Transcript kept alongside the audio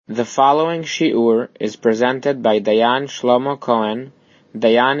The following shiur is presented by Dayan Shlomo Cohen,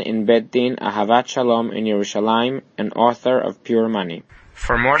 Dayan in Bet Din Ahavat Shalom in Yerushalayim, and author of Pure Money.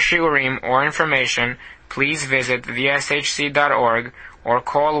 For more shiurim or information, please visit vshc.org or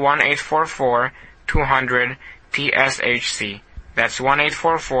call 1-844-200-PSHC. That's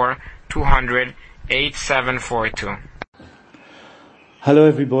 1-844-200-8742. Hello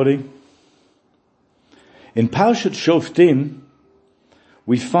everybody. In Parshat Shoftim,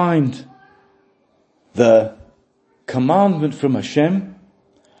 we find the commandment from Hashem,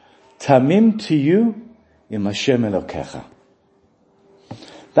 Tamim tiyu im Hashem Elokecha.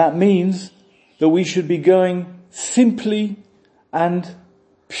 That means that we should be going simply and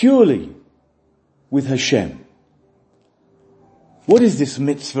purely with Hashem. What is this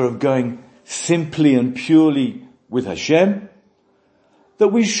mitzvah of going simply and purely with Hashem? That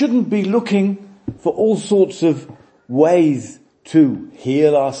we shouldn't be looking for all sorts of ways to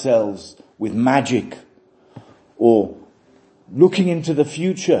heal ourselves with magic, or looking into the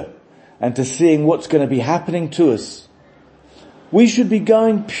future and to seeing what's going to be happening to us. We should be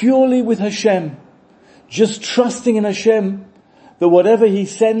going purely with Hashem, just trusting in Hashem that whatever He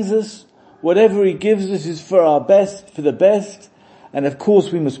sends us, whatever He gives us is for our best, for the best. And of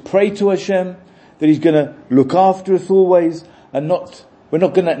course we must pray to Hashem that He's going to look after us always, and no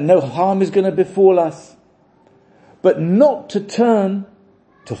harm is going to befall us. But not to turn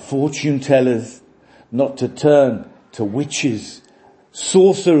to fortune tellers, not to turn to witches,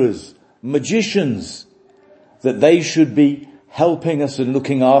 sorcerers, magicians, that they should be helping us and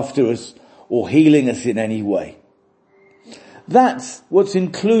looking after us or healing us in any way. That's what's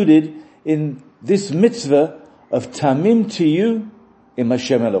included in this mitzvah of Tamim tiyu im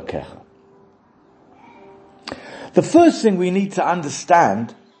Hashem Elokecha. The first thing we need to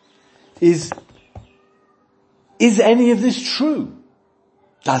understand is any of this true?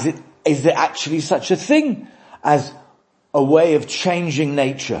 Is there actually such a thing as a way of changing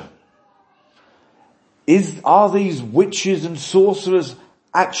nature? Are these witches and sorcerers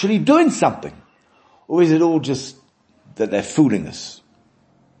actually doing something? Or is it all just that they're fooling us?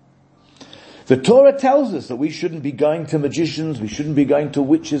 The Torah tells us that we shouldn't be going to magicians, we shouldn't be going to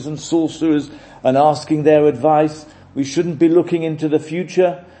witches and sorcerers and asking their advice. We shouldn't be looking into the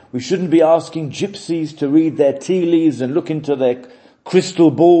future. We shouldn't be asking gypsies to read their tea leaves and look into their crystal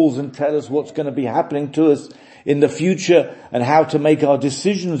balls and tell us what's going to be happening to us in the future and how to make our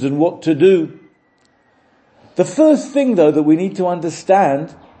decisions and what to do. The first thing, though, that we need to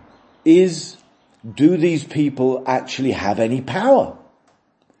understand is, do these people actually have any power?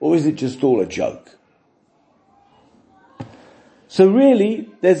 Or is it just all a joke? So really,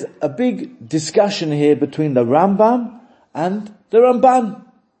 there's a big discussion here between the Rambam and the Ramban.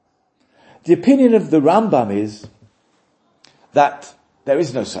 The opinion of the Rambam is that there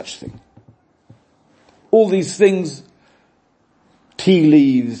is no such thing. All these things, tea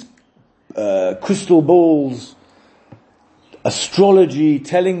leaves, crystal balls, astrology,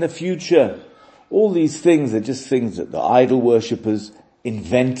 telling the future, all these things are just things that the idol worshippers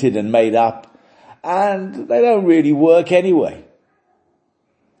invented and made up, and they don't really work anyway.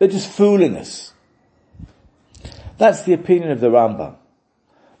 They're just fooling us. That's the opinion of the Rambam.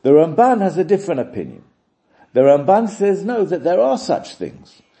 The Ramban has a different opinion. The Ramban says no, that there are such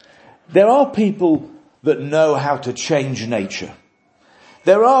things. There are people that know how to change nature.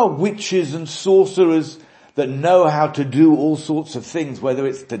 There are witches and sorcerers that know how to do all sorts of things, whether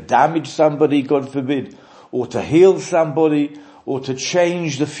it's to damage somebody, God forbid, or to heal somebody, or to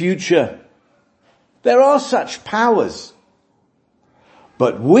change the future. There are such powers.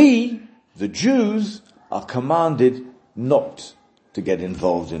 But we, the Jews, are commanded not to get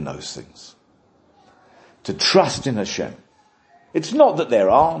involved in those things. To trust in Hashem. It's not that there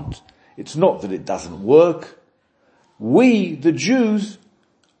aren't. It's not that it doesn't work. We, the Jews,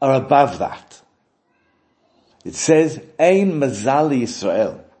 are above that. It says, Ein mazal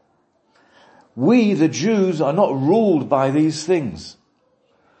Yisrael. We, the Jews, are not ruled by these things.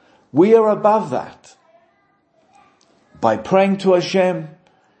 We are above that. By praying to Hashem,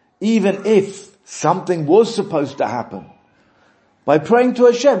 even if something was supposed to happen, by praying to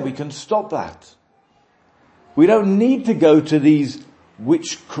Hashem, we can stop that. We don't need to go to these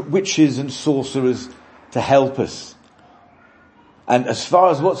witches and sorcerers to help us. And as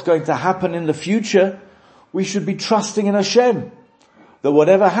far as what's going to happen in the future, we should be trusting in Hashem, that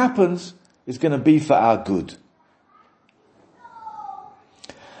whatever happens is going to be for our good.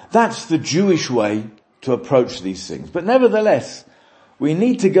 That's the Jewish way to approach these things. But nevertheless, we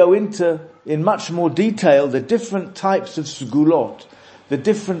need to go into, in much more detail, the different types of segulot, the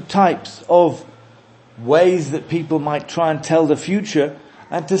different types of ways that people might try and tell the future,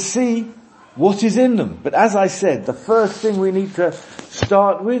 and to see what is in them. But as I said, the first thing we need to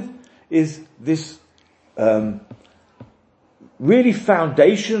start with is this really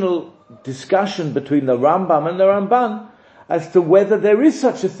foundational discussion between the Rambam and the Ramban as to whether there is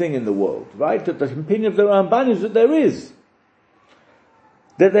such a thing in the world, right? That the opinion of the Ramban is that there is.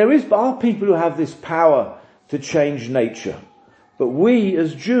 That there are people who have this power to change nature. But we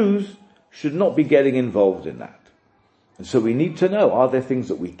as Jews should not be getting involved in that. And so we need to know, are there things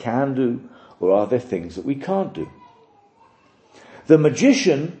that we can do or are there things that we can't do? The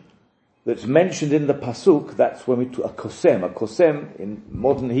magician that's mentioned in the Pasuk, that's when we talk a kosem. A kosem, in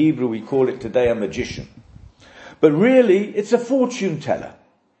modern Hebrew we call it today a magician. But really, it's a fortune teller.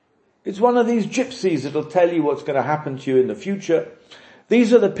 It's one of these gypsies that'll tell you what's going to happen to you in the future.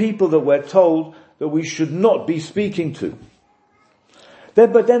 These are the people that we're told that we should not be speaking to.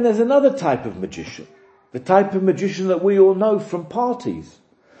 But then there's another type of magician. The type of magician that we all know from parties.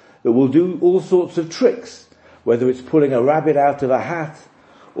 That will do all sorts of tricks. Whether it's pulling a rabbit out of a hat,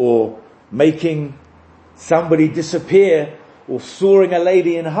 or making somebody disappear, or sawing a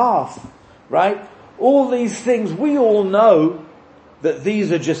lady in half. Right? All these things, we all know that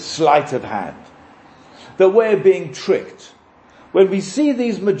these are just sleight of hand. That we're being tricked. When we see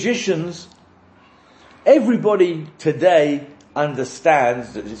these magicians, everybody today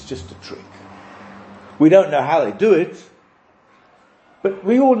understands that it's just a trick. We don't know how they do it, but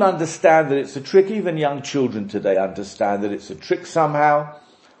we all understand that it's a trick. Even young children today understand that it's a trick somehow.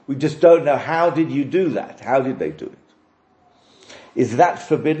 We just don't know, how did you do that? How did they do it? Is that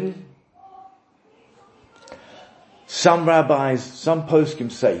forbidden? Some rabbis, some poskim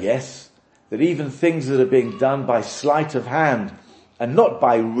say yes, that even things that are being done by sleight of hand and not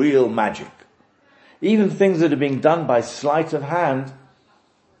by real magic, even things that are being done by sleight of hand,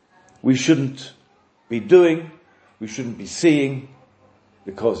 we shouldn't be doing, we shouldn't be seeing,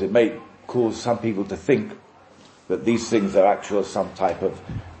 because it may cause some people to think that these things are actually some type of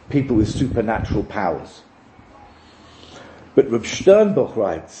people with supernatural powers. But Reb Sternbuch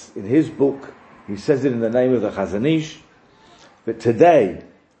writes in his book, he says it in the name of the Chazon Ish, that today,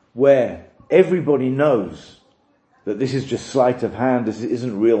 where everybody knows that this is just sleight of hand, this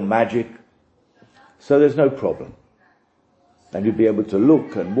isn't real magic, so there's no problem. And you'll be able to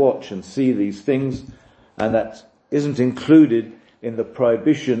look and watch and see these things, and that isn't included in the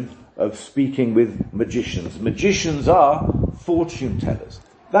prohibition of speaking with magicians. Magicians are fortune tellers.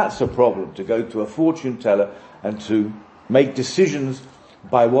 That's a problem, to go to a fortune teller and to make decisions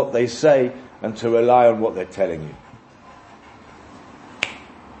by what they say and to rely on what they're telling you.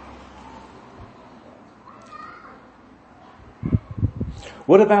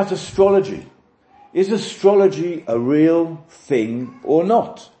 What about astrology? Is astrology a real thing or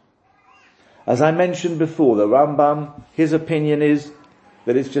not? As I mentioned before, the Rambam, his opinion is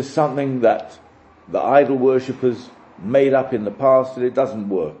that it's just something that the idol worshippers made up in the past, that it doesn't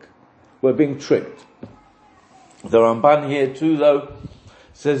work. We're being tricked. The Ramban here too, though,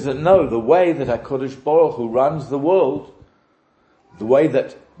 says that no, the way that HaKadosh Baruch Hu runs the world, the way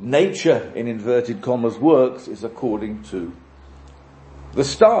that nature, in inverted commas, works, is according to the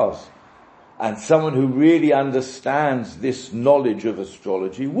stars. And someone who really understands this knowledge of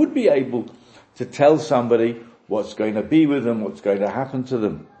astrology would be able to tell somebody what's going to be with them, what's going to happen to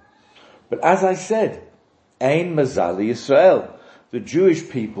them. But as I said, Ein Mazal Yisrael, the Jewish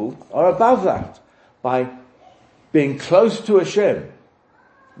people are above that. By being close to Hashem,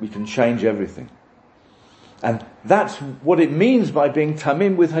 we can change everything. And that's what it means by being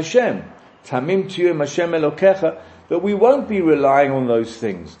tamim with Hashem. Tamim tiyum Hashem Elokecha, that we won't be relying on those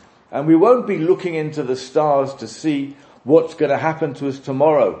things. And we won't be looking into the stars to see what's going to happen to us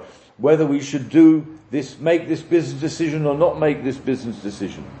tomorrow. Whether we should do this, make this business decision or not make this business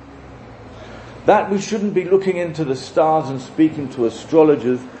decision. That we shouldn't be looking into the stars and speaking to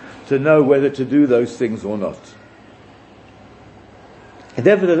astrologers to know whether to do those things or not. And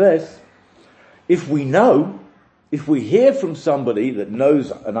nevertheless, if we know, if we hear from somebody that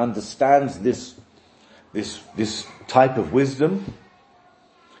knows and understands this type of wisdom,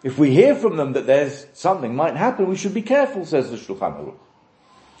 if we hear from them that there's something might happen, we should be careful, says the Shulchan Aruch.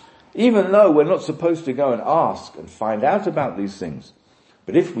 Even though we're not supposed to go and ask and find out about these things.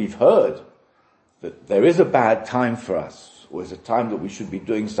 But if we've heard that there is a bad time for us, or is a time that we should be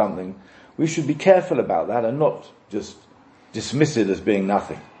doing something, we should be careful about that and not just dismiss it as being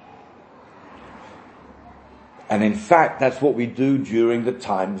nothing. And in fact, that's what we do during the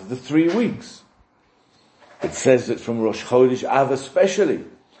time of the 3 weeks. It says that from Rosh Chodesh Av especially,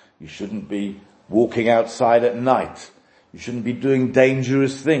 you shouldn't be walking outside at night. You shouldn't be doing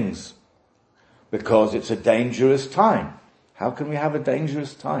dangerous things, because it's a dangerous time. How can we have a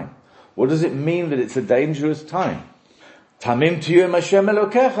dangerous time? What does it mean that it's a dangerous time? Tamim tiyum Hashem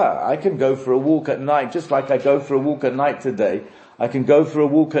Elokecha. I can go for a walk at night, just like I go for a walk at night today. I can go for a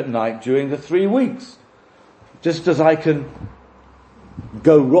walk at night during the 3 weeks. Just as I can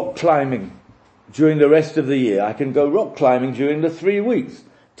go rock climbing during the rest of the year, I can go rock climbing during the 3 weeks.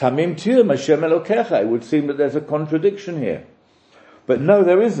 Tamim tiyum Hashem Elokecha. It would seem that there's a contradiction here. But no,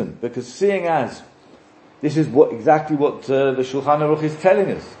 there isn't, because seeing as, this is exactly what the Shulchan Aruch is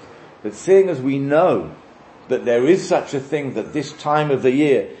telling us, that seeing as we know that there is such a thing, that this time of the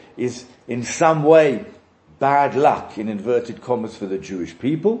year is in some way bad luck, in inverted commas, for the Jewish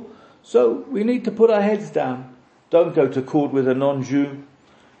people, so we need to put our heads down. Don't go to court with a non-Jew.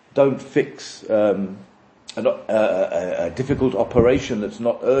 Don't fix a difficult operation that's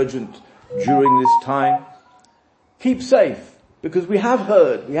not urgent during this time. Keep safe, because we have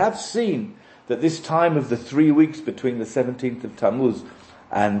heard, we have seen that this time of the 3 weeks between the 17th of Tammuz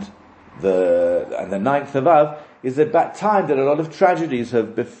and the 9th of Av is at that time that a lot of tragedies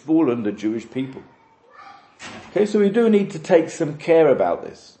have befallen the Jewish people. Okay, so we do need to take some care about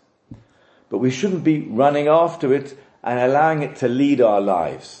this. But we shouldn't be running after it and allowing it to lead our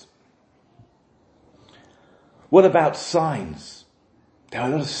lives. What about signs? There are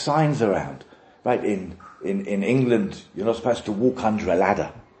a lot of signs around. Right, in England, you're not supposed to walk under a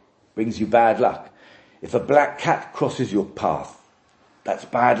ladder. Brings you bad luck. If a black cat crosses your path, that's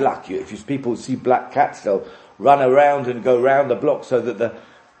bad luck. If people see black cats, they'll run around and go round the block so that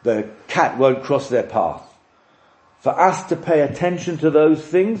the cat won't cross their path. For us to pay attention to those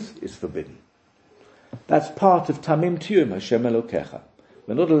things is forbidden. That's part of Tamim Tiyum Hashem Elokecha.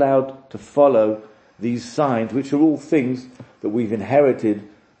 We're not allowed to follow these signs, which are all things that we've inherited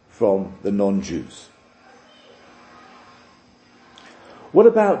from the non-Jews. What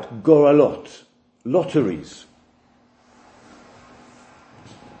about Goralot, lotteries?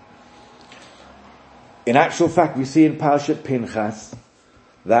 In actual fact, we see in Parashat Pinchas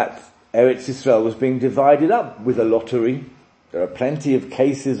that Eretz Yisrael was being divided up with a lottery. There are plenty of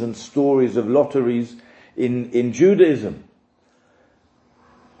cases and stories of lotteries in Judaism.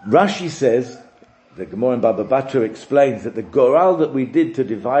 Rashi says, the Gemara in Baba Batra explains that the Goral that we did to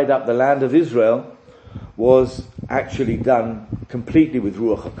divide up the land of Israel was actually done completely with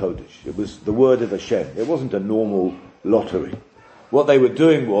Ruach HaKodesh. It was the word of Hashem. It wasn't a normal lottery. What they were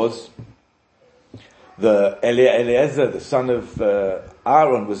doing was, the Eliezer, the son of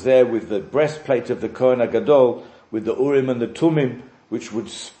Aaron, was there with the breastplate of the Kohen HaGadol, with the Urim and the Tumim, which would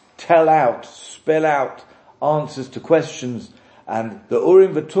spell out answers to questions. And the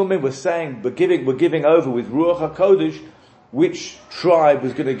Urim and Tumim were saying, were giving over with Ruach HaKodesh, which tribe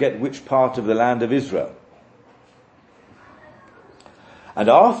was going to get which part of the land of Israel. And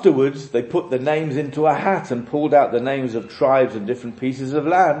afterwards, they put the names into a hat and pulled out the names of tribes and different pieces of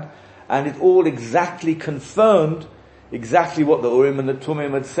land, and it all exactly confirmed exactly what the Urim and the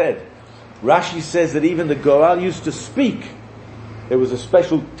Tumim had said. Rashi says that even the Goral used to speak. There was a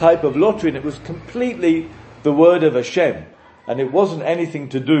special type of lottery, and it was completely the word of Hashem. And it wasn't anything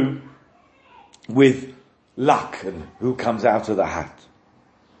to do with luck and who comes out of the hat.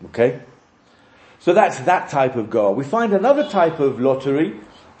 Okay? So that's that type of Goral. We find another type of lottery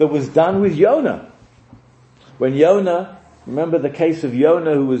that was done with Yonah. When Yonah, remember the case of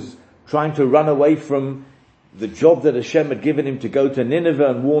Yonah, who was trying to run away from the job that Hashem had given him to go to Nineveh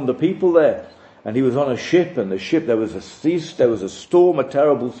and warn the people there. And he was on a ship, and the ship, there was a storm, a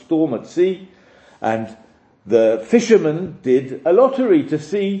terrible storm at sea. And the fishermen did a lottery to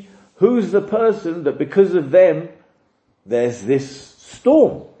see who's the person that because of them there's this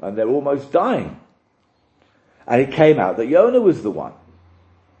storm and they're almost dying. And it came out that Yonah was the one.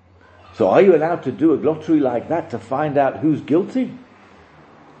 So are you allowed to do a lottery like that to find out who's guilty?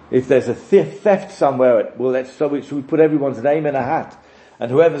 If there's a theft somewhere, we put everyone's name in a hat, and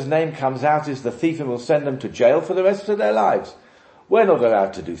whoever's name comes out is the thief, and we'll send them to jail for the rest of their lives. We're not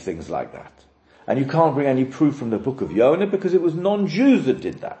allowed to do things like that. And you can't bring any proof from the book of Yonah because it was non-Jews that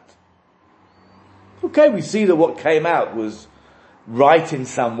did that. Okay, we see that what came out was right in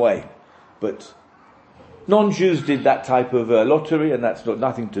some way, but non-Jews did that type of lottery, and that's got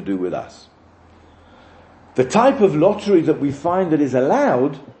nothing to do with us. The type of lottery that we find that is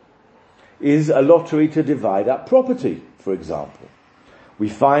allowed is a lottery to divide up property, for example. We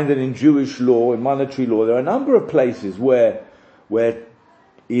find that in Jewish law, in monetary law, there are a number of places where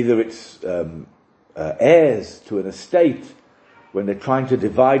either it's heirs to an estate, when they're trying to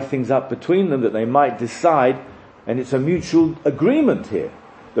divide things up between them, that they might decide, and it's a mutual agreement here,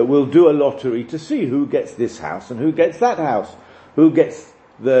 that we'll do a lottery to see who gets this house and who gets that house, who gets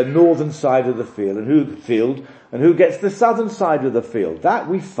the northern side of the field and who gets the southern side of the field. That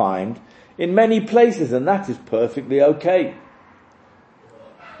we find in many places, and that is perfectly okay.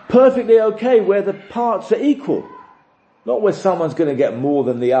 Perfectly okay where the parts are equal. Not where someone's going to get more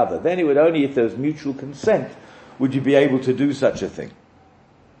than the other. Then it would only if there's mutual consent would you be able to do such a thing.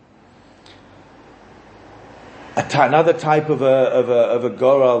 Another type of a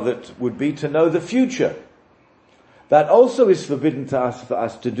goral that would be to know the future. That also is forbidden to us, for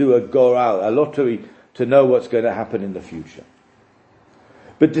us to do a goral, a lottery, to know what's going to happen in the future.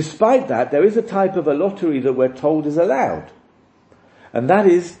 But despite that, there is a type of a lottery that we're told is allowed. And that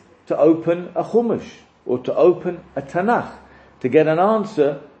is to open a Chumash, or to open a Tanakh, to get an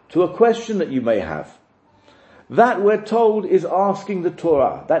answer to a question that you may have. That, we're told, is asking the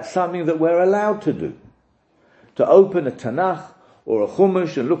Torah. That's something that we're allowed to do. To open a Tanakh or a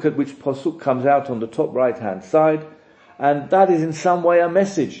Chumash and look at which pasuk comes out on the top right-hand side, and that is in some way a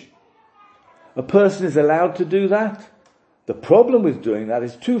message. A person is allowed to do that. The problem with doing that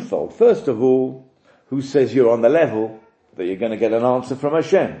is twofold. First of all, who says you're on the level that you're going to get an answer from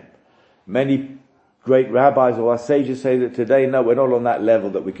Hashem? Many great rabbis or our sages say that today, no, we're not on that level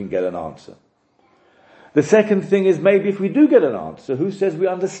that we can get an answer. The second thing is, maybe if we do get an answer, who says we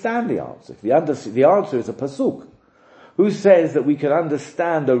understand the answer? If the answer is a pasuk, who says that we can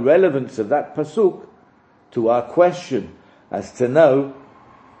understand the relevance of that pasuk to our question as to know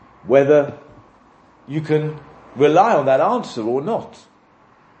whether you can rely on that answer or not?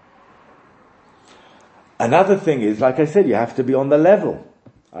 Another thing is, like I said, you have to be on the level.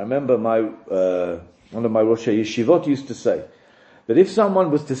 I remember one of my Rosh Yeshivot used to say that if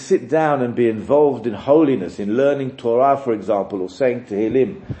someone was to sit down and be involved in holiness, in learning Torah, for example, or saying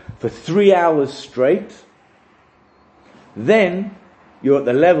Tehillim for 3 hours straight, then you're at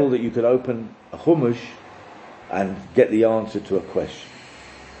the level that you could open a Chumash and get the answer to a question.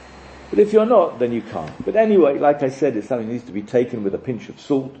 But if you're not, then you can't. But anyway, like I said, it's something that needs to be taken with a pinch of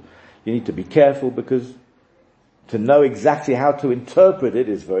salt. You need to be careful, because to know exactly how to interpret it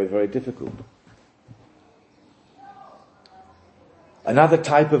is very, very difficult. Another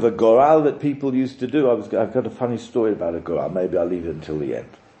type of a goral that people used to do, I've got a funny story about a goral. Maybe I'll leave it until the end.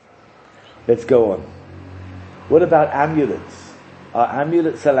 Let's go on. What about amulets? Are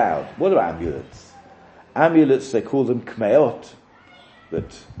amulets allowed? What are amulets? Amulets, they call them kmeot,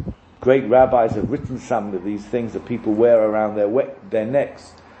 that great rabbis have written some of these things that people wear around their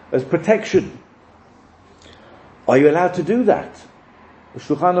necks as protection. Are you allowed to do that? The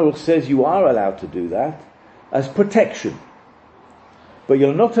Shulchan Aruch says you are allowed to do that as protection. But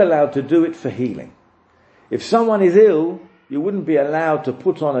you're not allowed to do it for healing. If someone is ill, you wouldn't be allowed to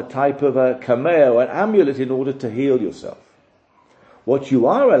put on a type of a kameh or an amulet in order to heal yourself. What you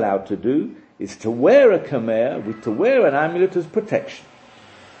are allowed to do is to wear a kameh, to wear an amulet as protection.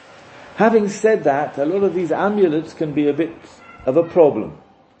 Having said that, a lot of these amulets can be a bit of a problem.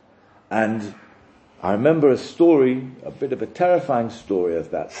 And I remember a story, a bit of a terrifying story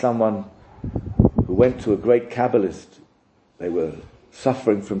of that. Someone who went to a great Kabbalist. They were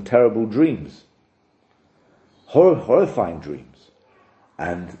suffering from terrible dreams. Horrifying dreams.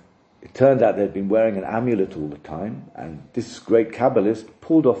 And it turned out they'd been wearing an amulet all the time, and this great Kabbalist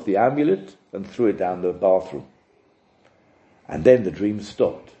pulled off the amulet and threw it down the bathroom. And then the dream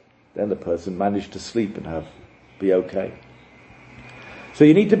stopped. Then the person managed to sleep and be okay. So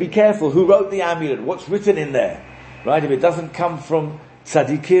you need to be careful who wrote the amulet, what's written in there. Right? If it doesn't come from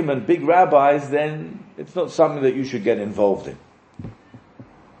tzaddikim and big rabbis, then it's not something that you should get involved in.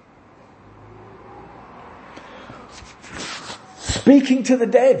 Speaking to the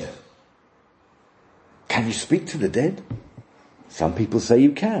dead. Can you speak to the dead? Some people say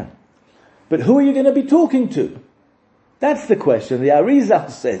you can. But who are you going to be talking to? That's the question. The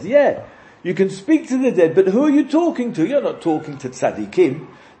Arizal says, yeah, you can speak to the dead, but who are you talking to? You're not talking to tzaddikim.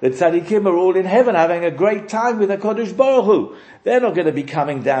 The tzaddikim are all in heaven having a great time with HaKadosh Baruch Hu. They're not going to be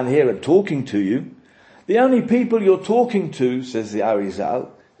coming down here and talking to you. The only people you're talking to, says the Arizal,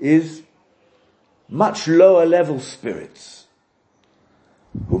 is much lower level spirits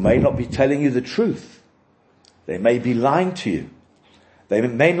who may not be telling you the truth. They may be lying to you. They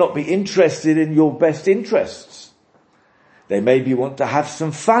may not be interested in your best interests. They maybe want to have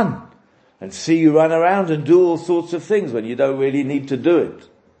some fun and see you run around and do all sorts of things when you don't really need to do it.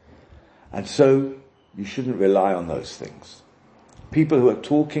 And so you shouldn't rely on those things. People who are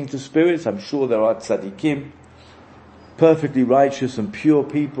talking to spirits, I'm sure there are tzaddikim, perfectly righteous and pure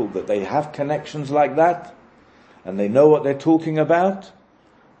people, that they have connections like that and they know what they're talking about.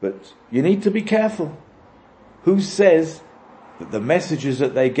 But you need to be careful. Who says that the messages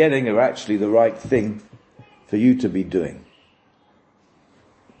that they're getting are actually the right thing for you to be doing?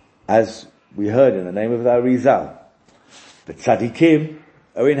 as we heard in the name of the Arizal, the tzaddikim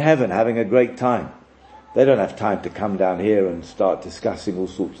are in heaven having a great time. They don't have time to come down here and start discussing all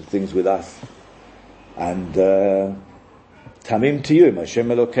sorts of things with us. And Tamim Tiyum, Hashem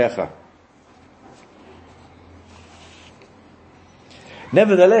Elokecha.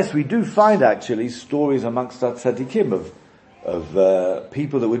 Nevertheless, we do find actually stories amongst our tzaddikim of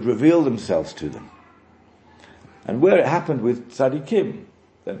people that would reveal themselves to them. And where it happened with tzaddikim,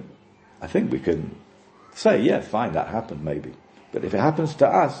 then I think we can say, yeah, fine, that happened maybe. But if it happens to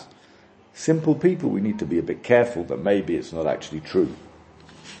us, simple people, we need to be a bit careful that maybe it's not actually true.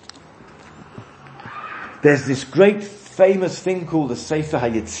 There's this great famous thing called the Sefer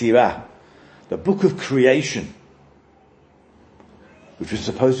HaYetzirah, the book of creation, which was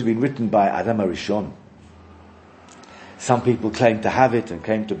supposed to be written by Adam HaRishon. Some people claim to have it and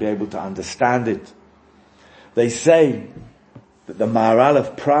claim to be able to understand it. They say that the Maharal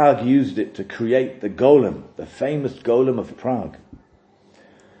of Prague used it to create the golem, the famous golem of Prague.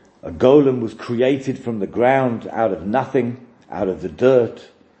 A golem was created from the ground, out of nothing, out of the dirt.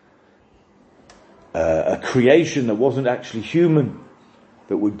 A creation that wasn't actually human,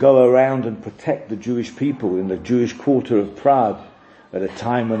 that would go around and protect the Jewish people in the Jewish quarter of Prague at a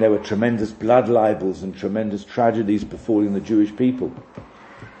time when there were tremendous blood libels and tremendous tragedies befalling the Jewish people.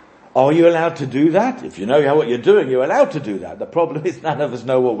 Are you allowed to do that? If you know what you're doing, you're allowed to do that. The problem is none of us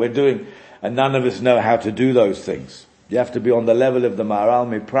know what we're doing, and none of us know how to do those things. You have to be on the level of the Maharal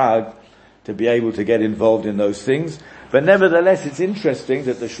Mi Prague to be able to get involved in those things. But nevertheless, it's interesting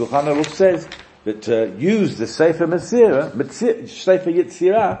that the Shulchan Aruch says that use the Sefer Yetzirah,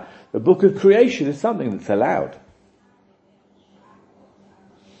 the book of creation, is something that's allowed.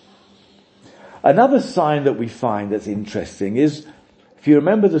 Another sign that we find that's interesting is, if you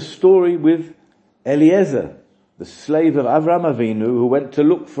remember the story with Eliezer, the slave of Avraham Avinu, who went to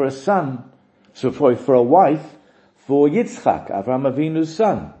look for a son, for a wife, for Yitzchak, Avraham Avinu's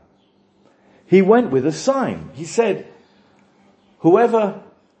son. He went with a sign. He said, whoever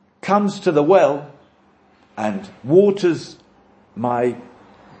comes to the well and waters my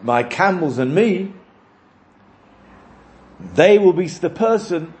camels and me, they will be the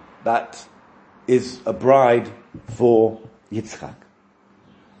person that is a bride for Yitzchak.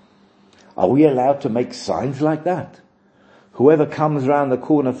 Are we allowed to make signs like that? Whoever comes round the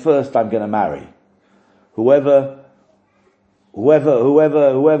corner first, I'm going to marry. Whoever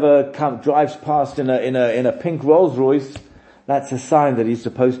drives past in a pink Rolls Royce, that's a sign that he's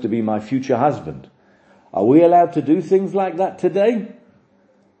supposed to be my future husband. Are we allowed to do things like that today?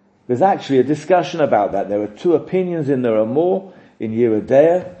 There's actually a discussion about that. There are two opinions in the Ramah, in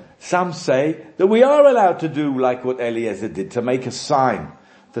Yeridea. Some say that we are allowed to do like what Eliezer did, to make a sign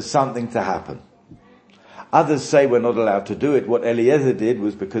for something to happen. Others say we're not allowed to do it. What Eliezer did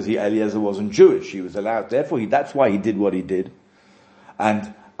was because Eliezer wasn't Jewish. He was allowed, therefore that's why he did what he did.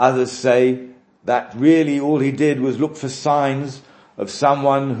 And others say that really all he did was look for signs of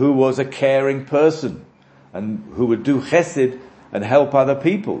someone who was a caring person and who would do chesed and help other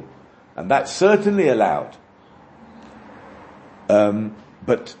people. And that's certainly allowed.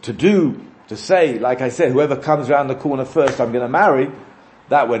 But to say, like I said, whoever comes around the corner first, I'm going to marry,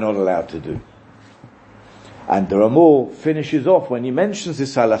 that we're not allowed to do. And the Ramah finishes off when he mentions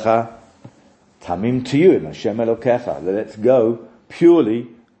this halacha, Tamim Tiyum, Hashem Elokecha, let's go purely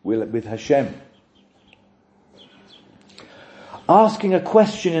with Hashem. Asking a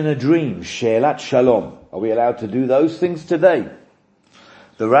question in a dream, She'elat Shalom. Are we allowed to do those things today?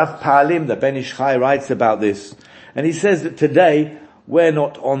 The Rav Pa'alim, the Ben Ish Chai, writes about this, and he says that today we're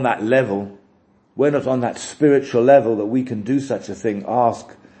not on that level, we're not on that spiritual level that we can do such a thing,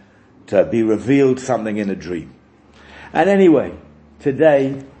 ask to be revealed something in a dream. And anyway,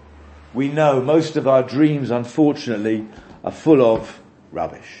 today we know most of our dreams, unfortunately, are full of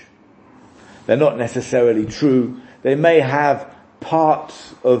rubbish. They're not necessarily true. They may have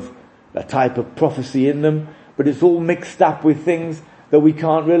parts of a type of prophecy in them, but it's all mixed up with things that we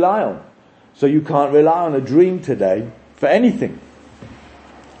can't rely on. So you can't rely on a dream today for anything.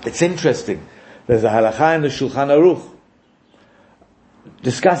 It's interesting. There's a halakha in the Shulchan Aruch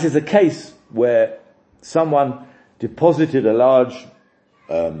discusses a case where someone deposited a large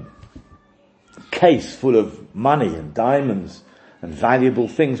case full of money and diamonds and valuable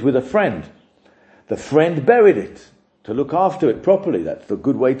things with a friend. The friend buried it to look after it properly. That's the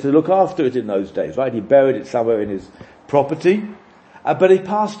good way to look after it in those days, right? He buried it somewhere in his property, but he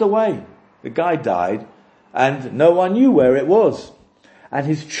passed away. The guy died, and no one knew where it was. And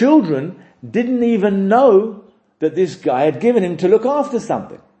his children didn't even know that this guy had given him to look after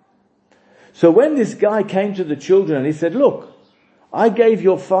something. So when this guy came to the children and he said, look, I gave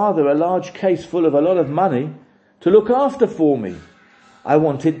your father a large case full of a lot of money to look after for me. I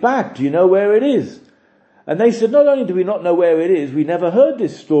want it back. Do you know where it is? And they said, not only do we not know where it is, we never heard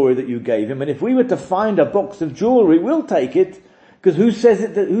this story that you gave him. And if we were to find a box of jewelry, we'll take it, because who says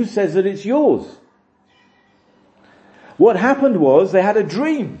that it's yours? What happened was they had a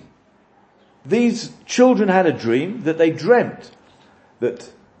dream. These children had a dream that they dreamt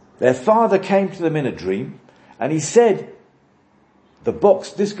that their father came to them in a dream, and he said, the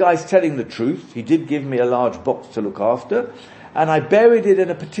box, this guy's telling the truth. He did give me a large box to look after, and I buried it in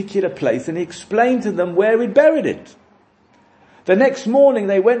a particular place, and he explained to them where he'd buried it. The next morning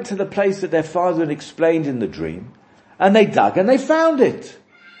they went to the place that their father had explained in the dream, and they dug and they found it.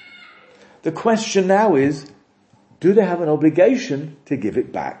 The question now is, do they have an obligation to give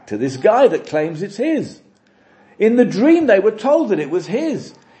it back to this guy that claims it's his? In the dream they were told that it was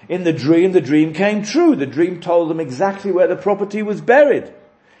his. In the dream came true. The dream told them exactly where the property was buried.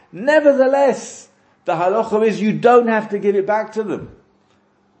 Nevertheless, the halacha is you don't have to give it back to them.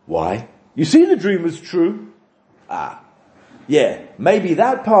 Why? You see, the dream was true. Yeah, maybe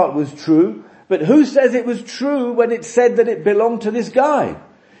that part was true, but who says it was true when it said that it belonged to this guy?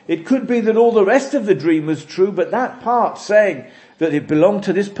 It could be that all the rest of the dream was true, but that part saying that it belonged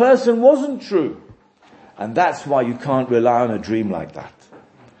to this person wasn't true. And that's why you can't rely on a dream like that.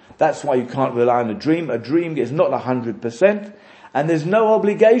 That's why you can't rely on a dream. A dream is not 100%, and there's no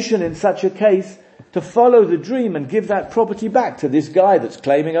obligation in such a case to follow the dream and give that property back to this guy that's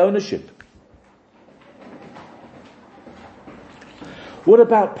claiming ownership. What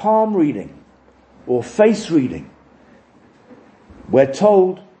about palm reading or face reading? We're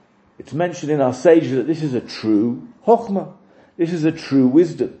told, it's mentioned in our sages, that this is a true chokhmah. This is a true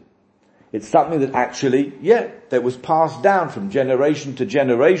wisdom. It's something that actually, that was passed down from generation to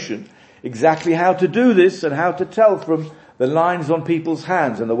generation, exactly how to do this and how to tell from the lines on people's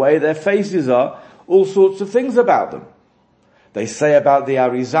hands and the way their faces are, all sorts of things about them. They say about the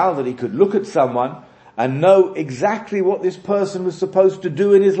Arizal that he could look at someone and know exactly what this person was supposed to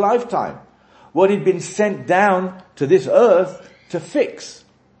do in his lifetime, what he'd been sent down to this earth to fix.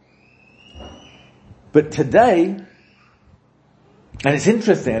 But today, and it's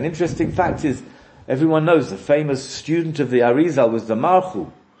interesting, an interesting fact is, everyone knows the famous student of the Arizal was the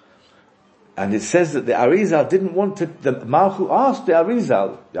Marchu. And it says that the Arizal didn't want to, the Marchu asked the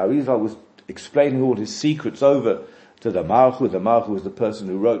Arizal was explaining all his secrets over to the Marchu. The Marchu was the person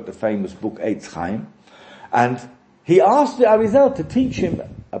who wrote the famous book Eitz Chaim. And he asked the Arizal to teach him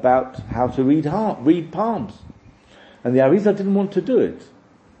about how to read palms. And the Arizal didn't want to do it.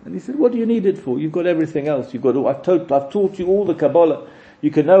 And he said, what do you need it for? You've got everything else. I've taught you all the Kabbalah.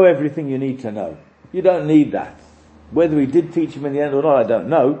 You can know everything you need to know. You don't need that. Whether he did teach him in the end or not, I don't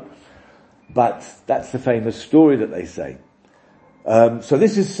know. But that's the famous story that they say. So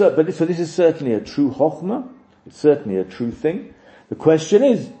this is certainly a true chokhmah. It's certainly a true thing. The question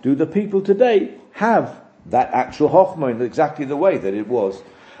is, do the people today have that actual chokhmah in exactly the way that it was?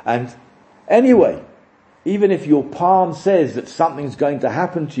 And anyway, even if your palm says that something's going to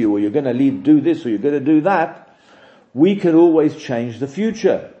happen to you, or you're going to do this, or you're going to do that, we can always change the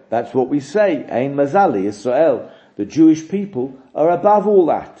future. That's what we say. Ein Mazali, Israel. The Jewish people are above all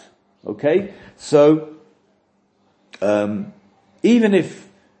that. Okay? So, even if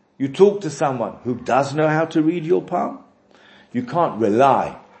you talk to someone who does know how to read your palm, you can't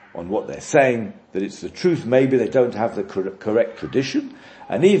rely on what they're saying, that it's the truth. Maybe they don't have the correct tradition.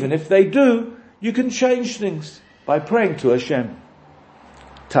 And even if they do, you can change things by praying to Hashem.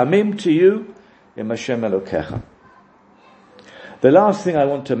 Tamim to you, im Hashem Elokecha. The last thing I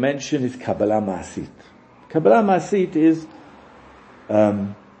want to mention is Kabbalah Ma'asit. Kabbalah Ma'asit is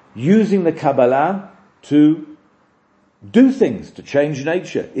using the Kabbalah to do things, to change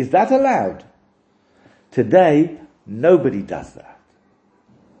nature. Is that allowed? Today, nobody does that.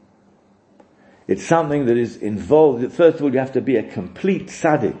 It's something that is involved. First of all, you have to be a complete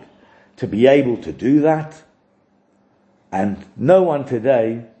tzaddik to be able to do that. And no one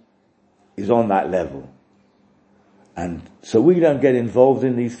today is on that level. And so we don't get involved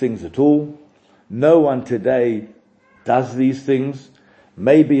in these things at all. No one today does these things.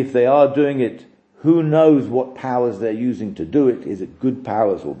 Maybe if they are doing it, who knows what powers they're using to do it? Is it good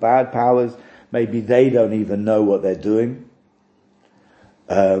powers or bad powers? Maybe they don't even know what they're doing.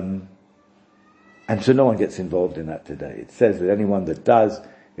 And so no one gets involved in that today. It says that anyone that does,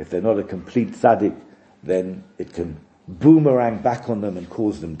 if they're not a complete tzaddik, then it can boomerang back on them and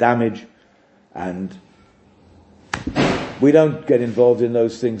cause them damage. And we don't get involved in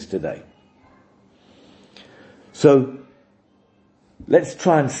those things today. So, let's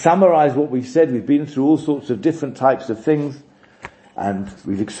try and summarize what we've said. We've been through all sorts of different types of things. And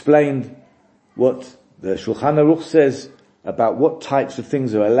we've explained what the Shulchan Aruch says about what types of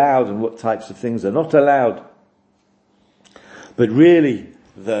things are allowed and what types of things are not allowed. But really,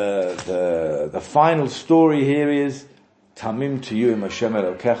 the final story here is Tamim Tiyuim Hashem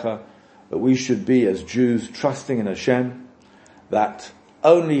Elokecha, that we should be as Jews trusting in Hashem, that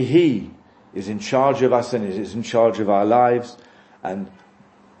only He is in charge of us and is in charge of our lives, and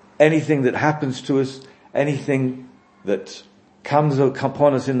anything that happens to us, anything that comes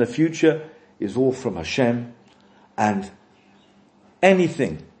upon us in the future is all from Hashem, and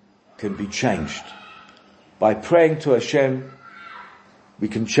anything can be changed. By praying to Hashem, we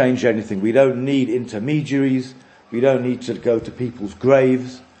can change anything. We don't need intermediaries. We don't need to go to people's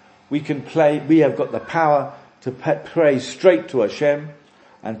graves. We have got the power to pray straight to Hashem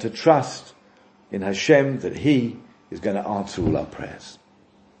and to trust in Hashem that He is going to answer all our prayers.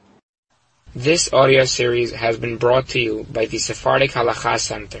 This audio series has been brought to you by the Sephardic Halakha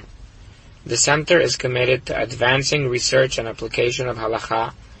Center. The center is committed to advancing research and application of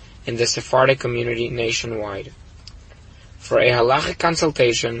Halakha in the Sephardic community nationwide. For a halachic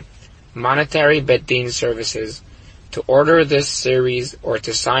consultation, monetary Bet Din services, to order this series or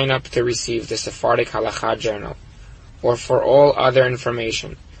to sign up to receive the Sephardic Halakha Journal, or for all other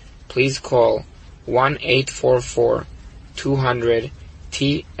information, please call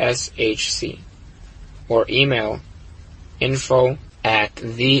 1-844-200-TSHC or email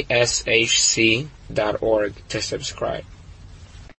info@theshc.org to subscribe.